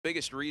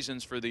Biggest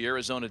reasons for the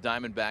Arizona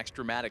Diamondbacks'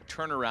 dramatic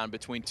turnaround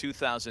between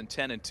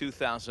 2010 and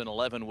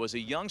 2011 was a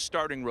young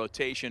starting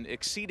rotation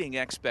exceeding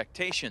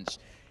expectations.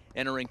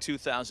 Entering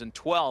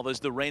 2012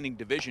 as the reigning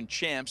division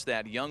champs,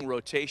 that young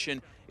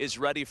rotation is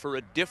ready for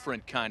a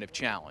different kind of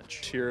challenge.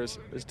 This year is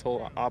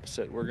total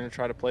opposite. We're going to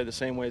try to play the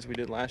same way as we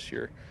did last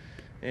year,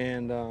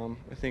 and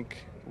I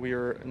think we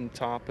were in the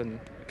top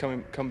and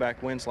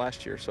comeback wins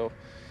last year. So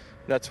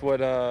that's what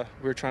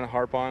we're trying to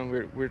harp on.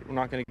 We're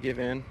not going to give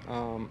in.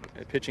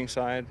 Pitching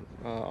side,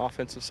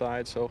 offensive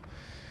side. So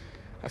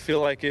I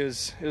feel like it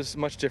was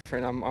much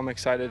different. I'm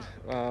excited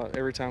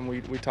every time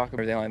we talk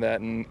about everything like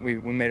that, and we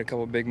made a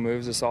couple of big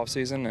moves this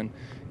offseason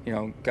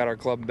and got our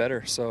club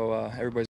better. So everybody's